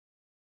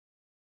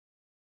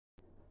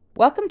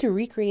Welcome to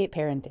Recreate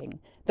Parenting,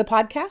 the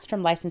podcast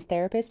from licensed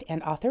therapist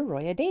and author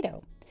Roya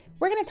Dado.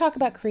 We're going to talk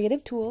about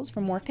creative tools for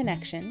more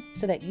connection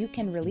so that you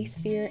can release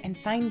fear and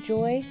find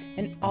joy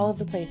in all of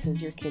the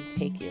places your kids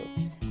take you.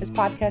 This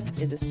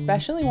podcast is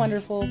especially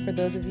wonderful for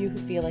those of you who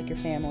feel like your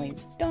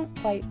families don't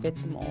quite fit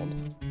the mold.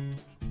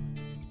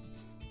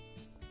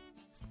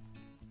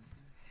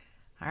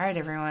 All right,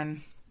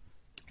 everyone.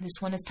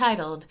 This one is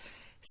titled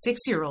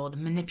 6-Year-Old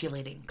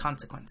Manipulating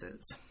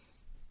Consequences.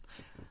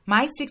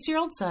 My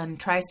 6-year-old son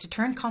tries to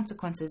turn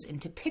consequences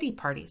into pity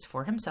parties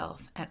for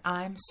himself, and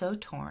I'm so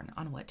torn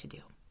on what to do.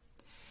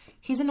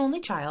 He's an only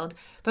child,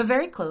 but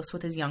very close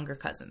with his younger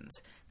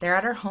cousins. They're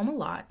at our home a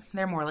lot.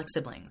 They're more like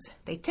siblings.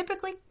 They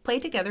typically play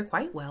together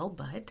quite well,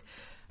 but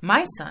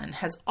my son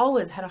has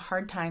always had a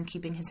hard time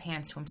keeping his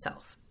hands to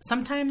himself.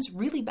 Sometimes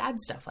really bad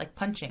stuff like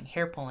punching,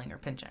 hair pulling, or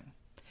pinching.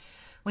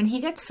 When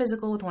he gets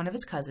physical with one of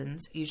his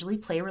cousins, usually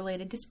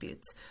play-related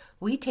disputes,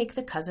 we take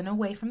the cousin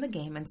away from the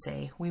game and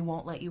say, "We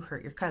won't let you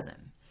hurt your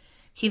cousin."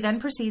 He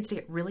then proceeds to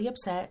get really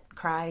upset,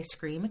 cry,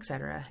 scream,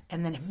 etc.,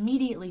 and then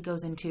immediately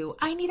goes into,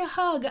 "I need a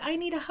hug, I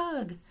need a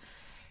hug."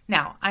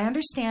 Now, I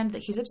understand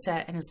that he's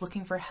upset and is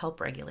looking for help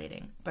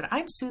regulating, but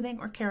I'm soothing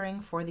or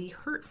caring for the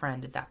hurt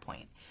friend at that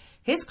point.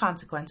 His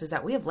consequence is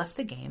that we have left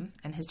the game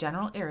and his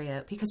general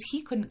area because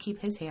he couldn't keep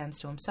his hands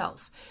to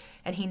himself,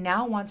 and he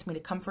now wants me to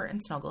comfort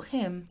and snuggle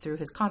him through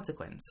his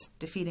consequence,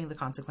 defeating the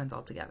consequence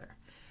altogether.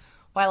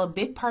 While a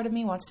big part of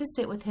me wants to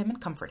sit with him and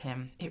comfort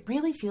him, it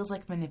really feels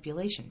like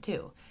manipulation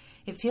too.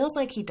 It feels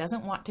like he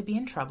doesn't want to be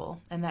in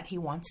trouble and that he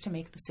wants to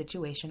make the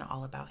situation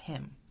all about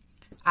him.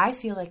 I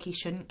feel like he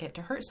shouldn't get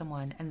to hurt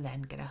someone and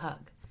then get a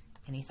hug.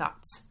 Any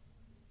thoughts?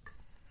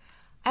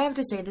 I have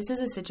to say, this is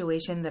a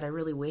situation that I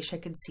really wish I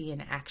could see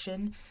in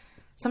action.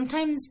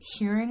 Sometimes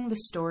hearing the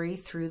story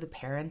through the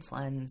parent's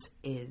lens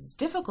is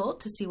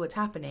difficult to see what's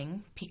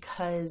happening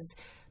because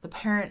the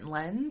parent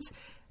lens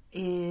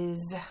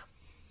is,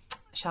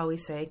 shall we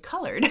say,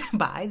 colored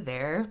by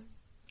their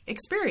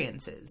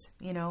experiences.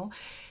 You know,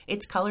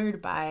 it's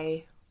colored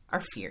by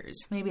our fears.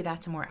 Maybe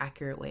that's a more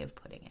accurate way of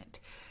putting it.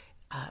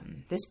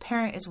 This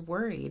parent is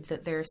worried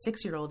that their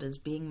 6-year-old is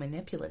being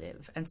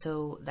manipulative. And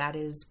so that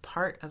is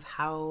part of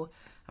how,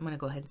 I'm going to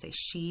go ahead and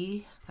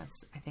say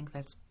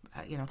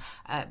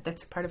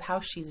that's part of how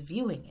she's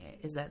viewing it,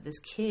 is that this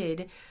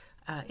kid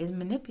is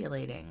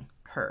manipulating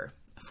her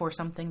for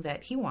something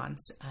that he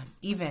wants,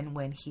 even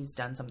when he's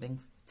done something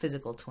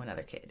physical to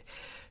another kid.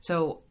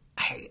 So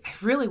I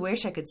really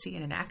wish I could see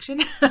it in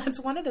action. That's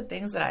one of the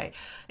things that I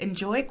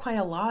enjoy quite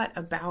a lot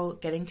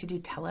about getting to do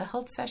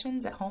telehealth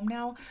sessions at home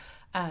now.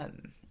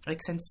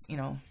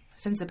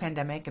 Since the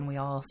pandemic and we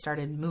all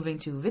started moving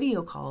to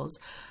video calls,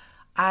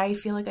 I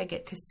feel like I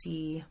get to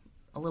see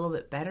a little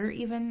bit better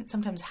even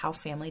sometimes how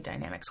family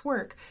dynamics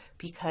work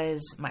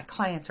because my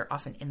clients are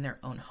often in their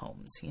own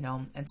homes,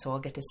 and so I'll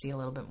get to see a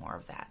little bit more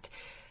of that.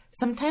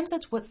 Sometimes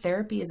that's what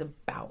therapy is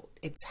about.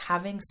 It's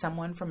having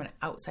someone from an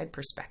outside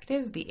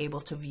perspective be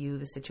able to view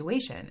the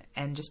situation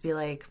and just be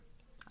like,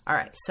 all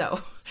right, so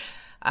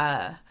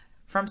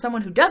from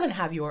someone who doesn't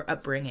have your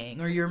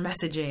upbringing or your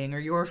messaging or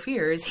your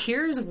fears,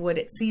 here's what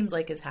it seems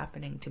like is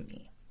happening to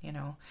me,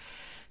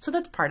 So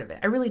that's part of it.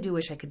 I really do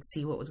wish I could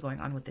see what was going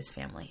on with this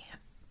family.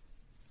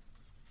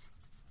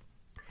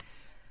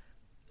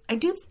 I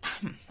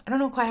don't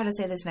know quite how to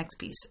say this next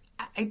piece.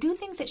 I do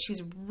think that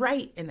she's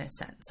right in a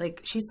sense.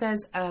 Like she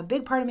says, a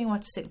big part of me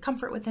wants to sit in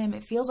comfort with him.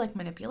 It feels like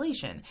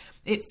manipulation.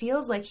 It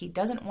feels like he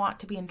doesn't want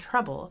to be in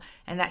trouble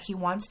and that he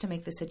wants to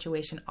make the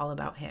situation all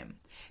about him.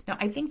 Now,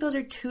 I think those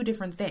are two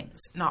different things,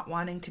 not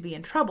wanting to be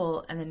in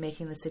trouble and then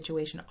making the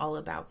situation all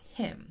about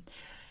him.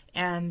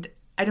 And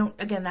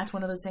that's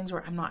one of those things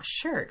where I'm not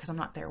sure because I'm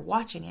not there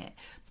watching it.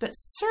 But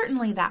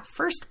certainly that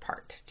first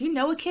part. Do you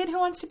know a kid who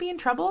wants to be in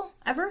trouble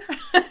ever?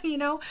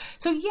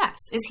 So yes,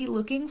 is he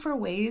looking for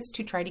ways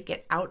to try to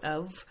get out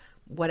of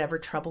whatever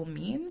trouble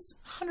means?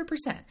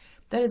 100%.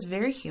 That is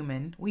very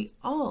human. We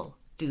all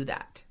do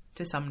that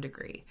to some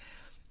degree.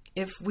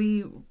 If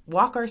we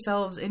walk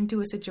ourselves into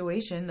a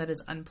situation that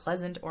is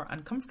unpleasant or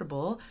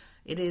uncomfortable,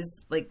 it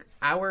is like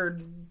our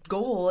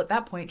goal at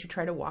that point to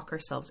try to walk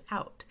ourselves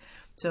out.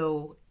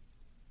 So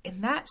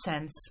in that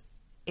sense,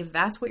 if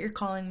that's what you're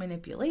calling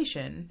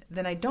manipulation,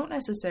 then I don't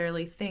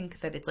necessarily think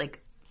that it's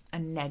like a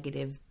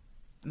negative,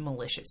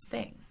 malicious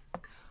thing.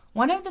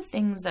 One of the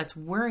things that's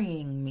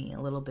worrying me a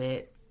little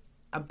bit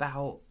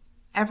about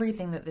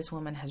everything that this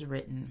woman has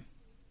written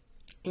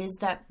is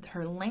that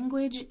her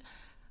language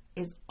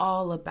is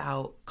all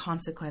about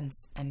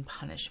consequence and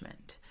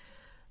punishment.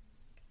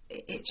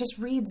 It just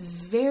reads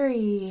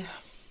very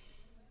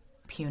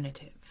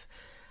punitive.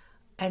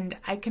 And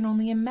I can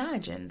only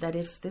imagine that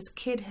if this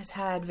kid has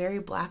had very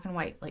black and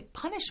white like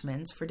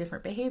punishments for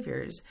different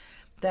behaviors,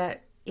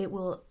 that it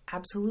will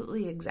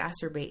absolutely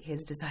exacerbate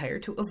his desire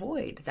to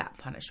avoid that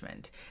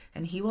punishment.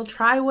 And he will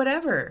try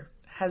whatever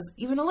has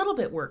even a little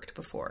bit worked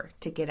before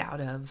to get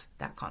out of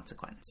that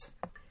consequence.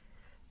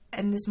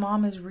 And this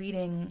mom is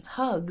reading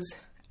hugs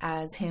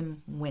as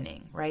him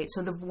winning, right?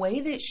 So the way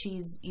that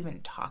she's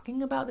even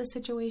talking about the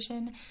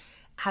situation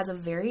has a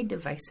very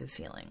divisive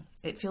feeling.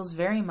 It feels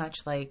very much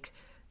like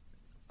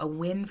a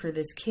win for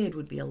this kid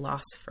would be a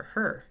loss for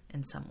her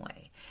in some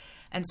way.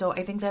 And so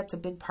I think that's a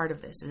big part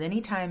of this, is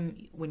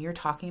anytime when you're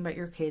talking about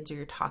your kids or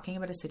you're talking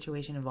about a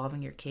situation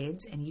involving your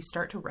kids and you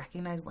start to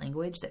recognize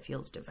language that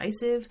feels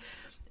divisive,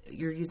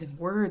 you're using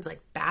words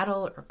like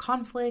battle or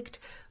conflict,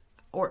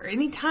 or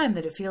any time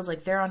that it feels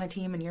like they're on a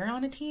team and you're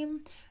on a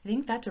team, I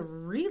think that's a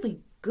really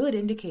good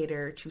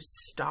indicator to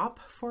stop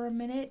for a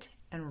minute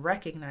and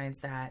recognize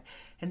that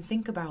and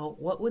think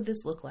about, what would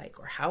this look like,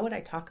 or how would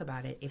I talk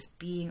about it if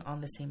being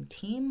on the same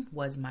team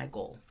was my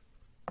goal?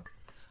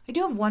 I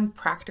do have one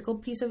practical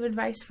piece of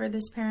advice for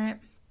this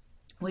parent,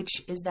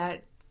 which is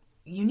that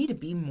you need to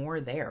be more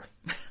there.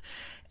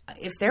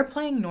 If they're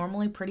playing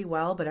normally pretty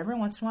well, but every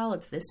once in a while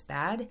it's this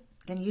bad,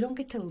 then you don't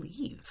get to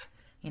leave.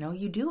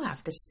 You do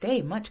have to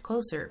stay much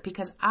closer,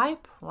 because I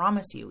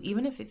promise you,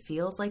 even if it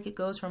feels like it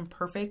goes from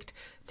perfect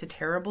to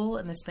terrible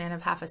in the span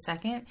of half a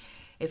second,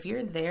 if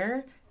you're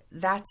there,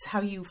 that's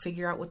how you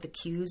figure out what the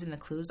cues and the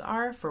clues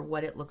are for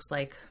what it looks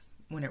like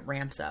when it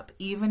ramps up,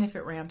 even if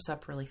it ramps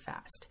up really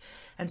fast.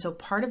 And so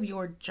part of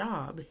your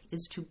job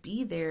is to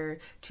be there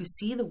to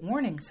see the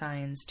warning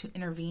signs, to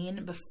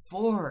intervene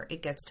before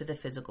it gets to the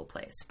physical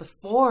place,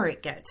 before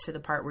it gets to the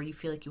part where you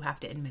feel like you have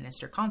to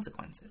administer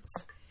consequences.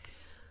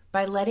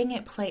 By letting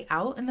it play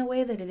out in the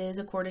way that it is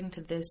according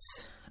to this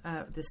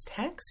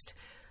text,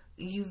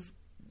 you've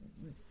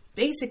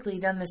basically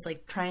done this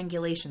like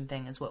triangulation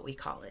thing, is what we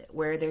call it,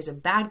 where there's a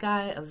bad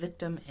guy, a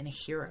victim, and a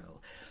hero.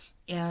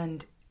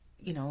 And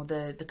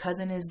the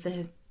cousin is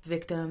the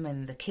victim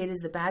and the kid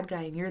is the bad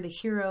guy and you're the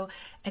hero.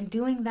 And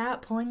doing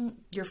that, pulling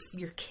your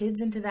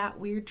kids into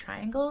that weird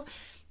triangle,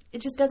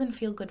 it just doesn't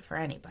feel good for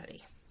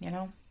anybody,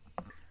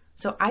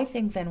 So I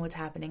think then what's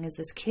happening is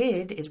this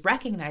kid is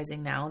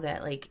recognizing now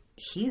that like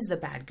he's the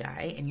bad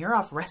guy and you're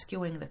off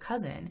rescuing the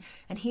cousin,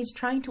 and he's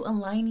trying to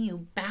align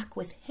you back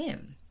with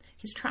him.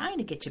 He's trying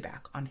to get you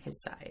back on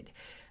his side.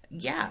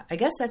 Yeah, I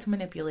guess that's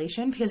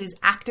manipulation, because he's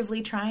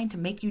actively trying to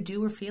make you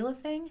do or feel a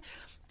thing.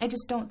 I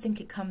just don't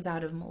think it comes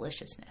out of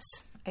maliciousness.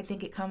 I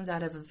think it comes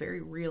out of a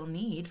very real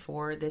need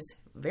for this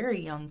very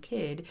young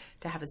kid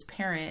to have his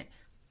parent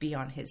be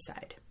on his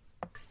side.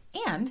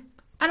 And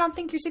I don't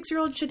think your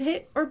 6-year-old should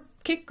hit or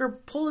kick or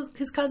pull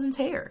his cousin's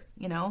hair,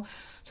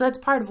 So that's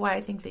part of why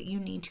I think that you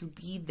need to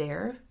be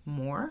there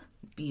more,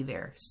 be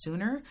there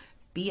sooner,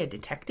 be a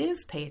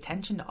detective, pay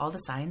attention to all the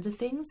signs of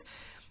things.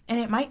 And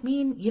it might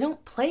mean you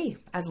don't play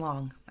as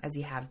long as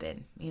you have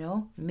been,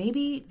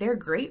 Maybe they're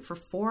great for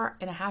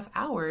 4.5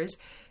 hours,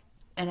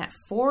 and at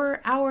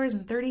 4 hours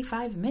and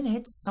 35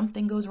 minutes,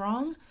 something goes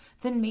wrong,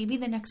 then maybe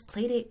the next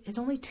play date is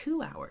only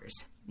 2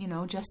 hours,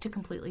 just to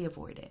completely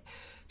avoid it.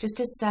 Just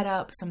to set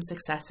up some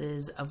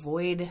successes,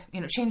 avoid,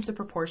 change the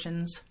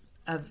proportions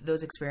of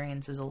those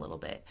experiences a little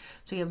bit,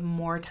 so you have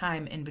more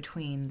time in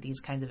between these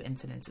kinds of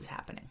incidences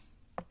happening.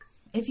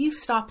 If you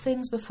stop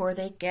things before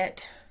they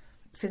get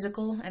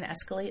physical and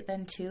escalate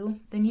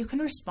then you can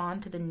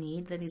respond to the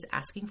need that he's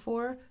asking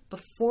for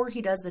before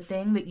he does the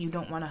thing that you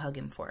don't want to hug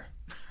him for,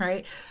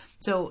 right?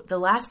 So the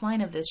last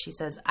line of this, she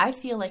says, I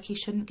feel like he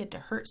shouldn't get to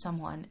hurt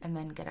someone and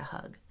then get a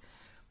hug.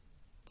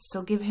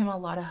 So give him a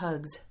lot of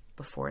hugs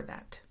before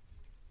that.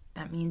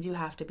 That means you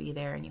have to be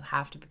there and you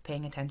have to be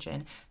paying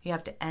attention. You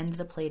have to end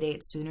the play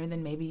date sooner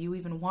than maybe you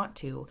even want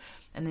to.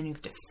 And then you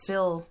have to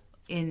fill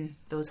in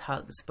those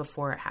hugs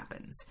before it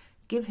happens.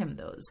 Give him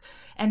those.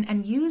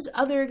 And use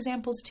other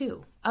examples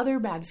too. Other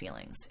bad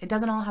feelings. It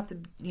doesn't all have to,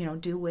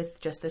 do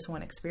with just this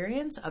one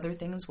experience. Other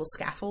things will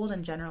scaffold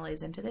and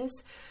generalize into this.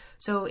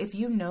 So if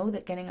you know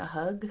that getting a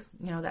hug,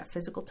 that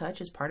physical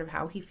touch is part of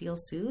how he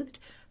feels soothed,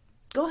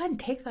 go ahead and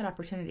take that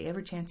opportunity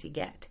every chance you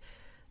get.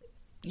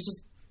 You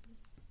just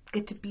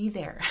get to be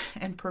there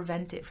and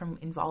prevent it from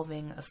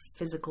involving a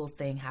physical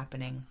thing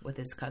happening with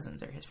his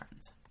cousins or his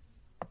friends.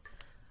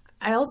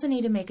 I also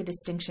need to make a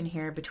distinction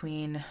here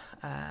between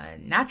a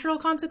natural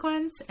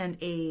consequence and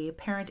a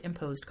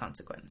parent-imposed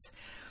consequence.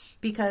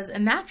 Because a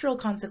natural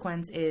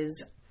consequence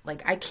is,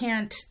 like, I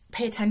can't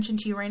pay attention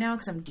to you right now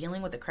because I'm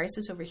dealing with a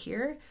crisis over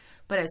here.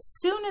 But as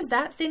soon as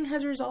that thing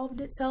has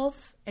resolved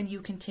itself and you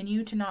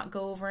continue to not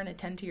go over and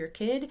attend to your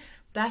kid,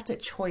 that's a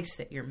choice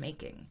that you're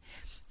making.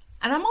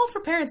 And I'm all for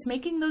parents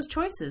making those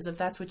choices if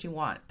that's what you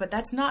want, but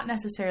that's not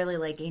necessarily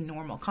like a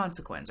normal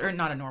consequence, or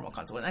not a normal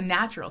consequence, a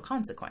natural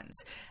consequence.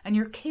 And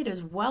your kid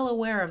is well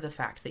aware of the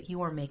fact that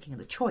you are making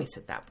the choice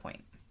at that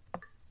point.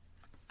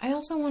 I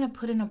also want to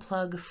put in a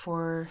plug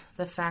for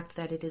the fact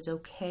that it is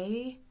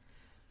okay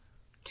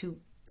to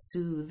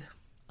soothe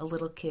a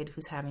little kid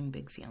who's having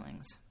big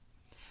feelings.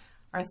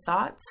 Our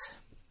thoughts,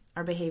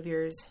 our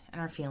behaviors, and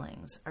our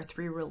feelings are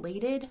 3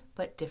 related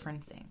but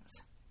different things.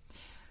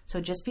 So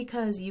just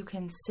because you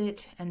can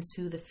sit and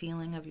soothe the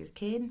feeling of your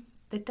kid,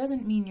 that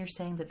doesn't mean you're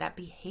saying that that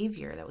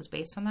behavior that was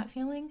based on that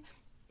feeling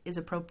is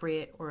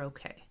appropriate or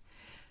okay.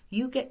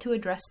 You get to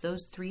address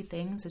those 3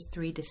 things as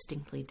 3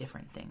 distinctly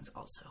different things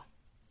also.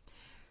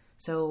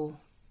 So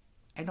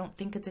I don't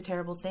think it's a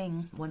terrible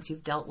thing once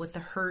you've dealt with the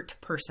hurt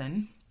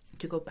person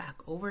to go back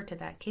over to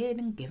that kid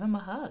and give him a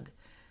hug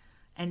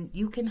And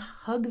you can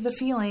hug the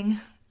feeling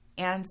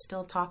and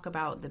still talk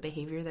about the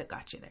behavior that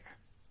got you there.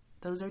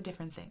 Those are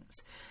different things.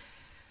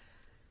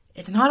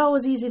 It's not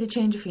always easy to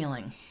change a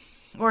feeling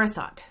or a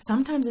thought.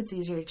 Sometimes it's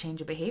easier to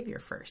change a behavior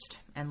first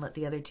and let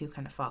the other two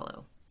kind of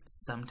follow.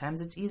 Sometimes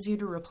it's easier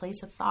to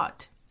replace a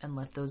thought and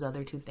let those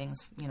other two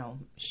things,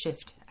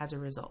 shift as a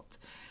result.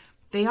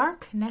 They are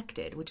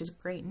connected, which is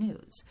great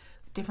news.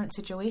 Different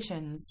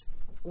situations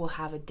will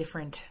have a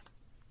different,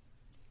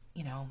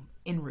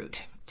 en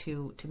route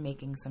to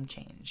making some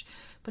change.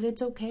 But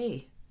it's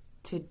okay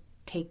to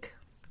take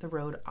the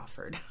road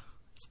offered,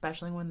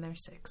 especially when they're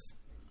 6.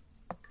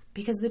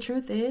 Because the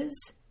truth is,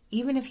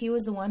 even if he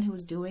was the one who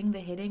was doing the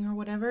hitting or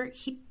whatever,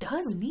 he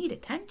does need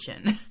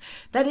attention.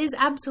 That is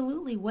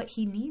absolutely what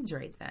he needs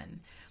right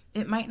then.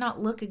 It might not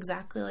look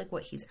exactly like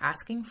what he's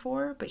asking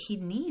for, but he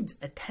needs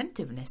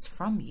attentiveness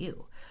from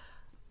you.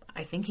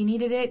 I think he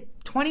needed it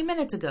 20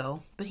 minutes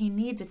ago, but he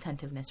needs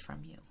attentiveness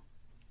from you.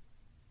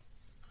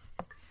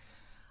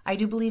 I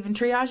do believe in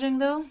triaging,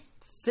 though.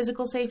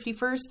 Physical safety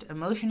first,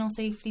 emotional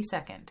safety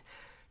second.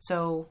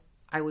 So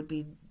I would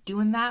be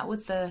doing that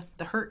with the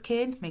hurt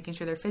kid, making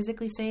sure they're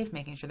physically safe,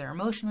 making sure they're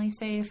emotionally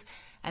safe,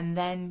 and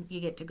then you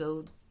get to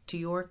go to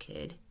your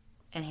kid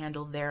and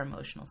handle their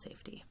emotional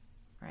safety,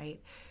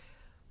 right?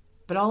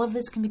 But all of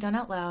this can be done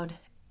out loud,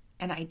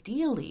 and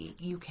ideally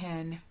you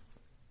can,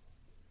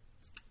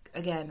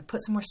 again,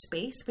 put some more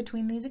space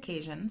between these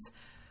occasions,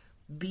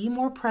 be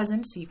more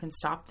present so you can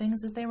stop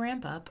things as they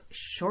ramp up,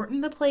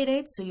 shorten the play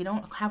dates so you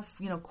don't have,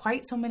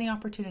 quite so many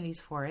opportunities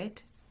for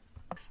it,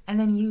 and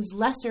then use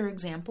lesser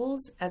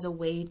examples as a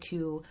way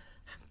to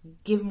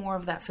give more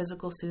of that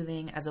physical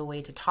soothing, as a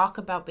way to talk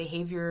about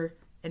behavior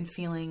and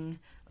feeling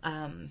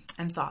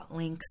and thought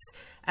links,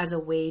 as a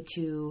way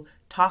to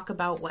talk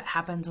about what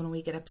happens when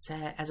we get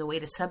upset, as a way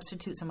to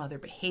substitute some other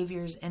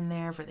behaviors in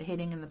there for the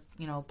hitting and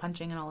the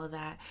punching and all of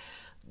that.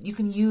 You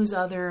can use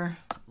other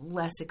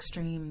less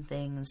extreme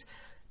things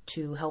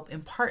to help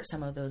impart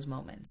some of those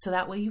moments. So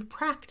that way you've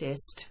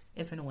practiced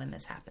if and when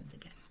this happens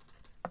again.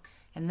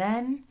 And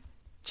then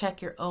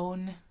check your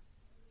own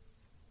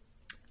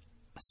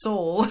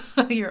soul,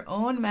 your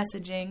own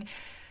messaging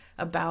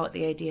about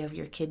the idea of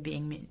your kid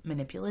being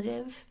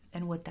manipulative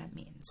and what that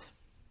means.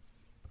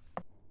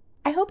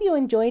 I hope you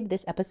enjoyed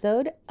this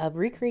episode of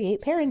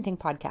Recreate Parenting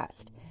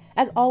Podcast.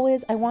 As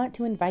always, I want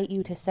to invite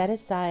you to set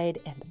aside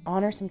and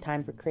honor some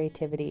time for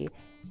creativity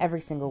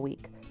every single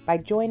week by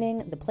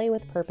joining the Play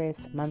with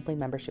Purpose monthly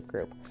membership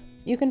group.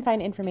 You can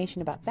find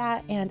information about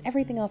that and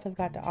everything else I've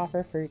got to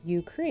offer for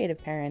you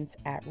creative parents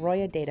at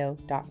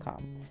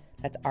royadedaux.com.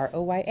 That's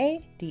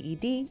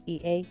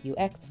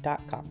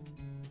ROYADEDEAUX.com.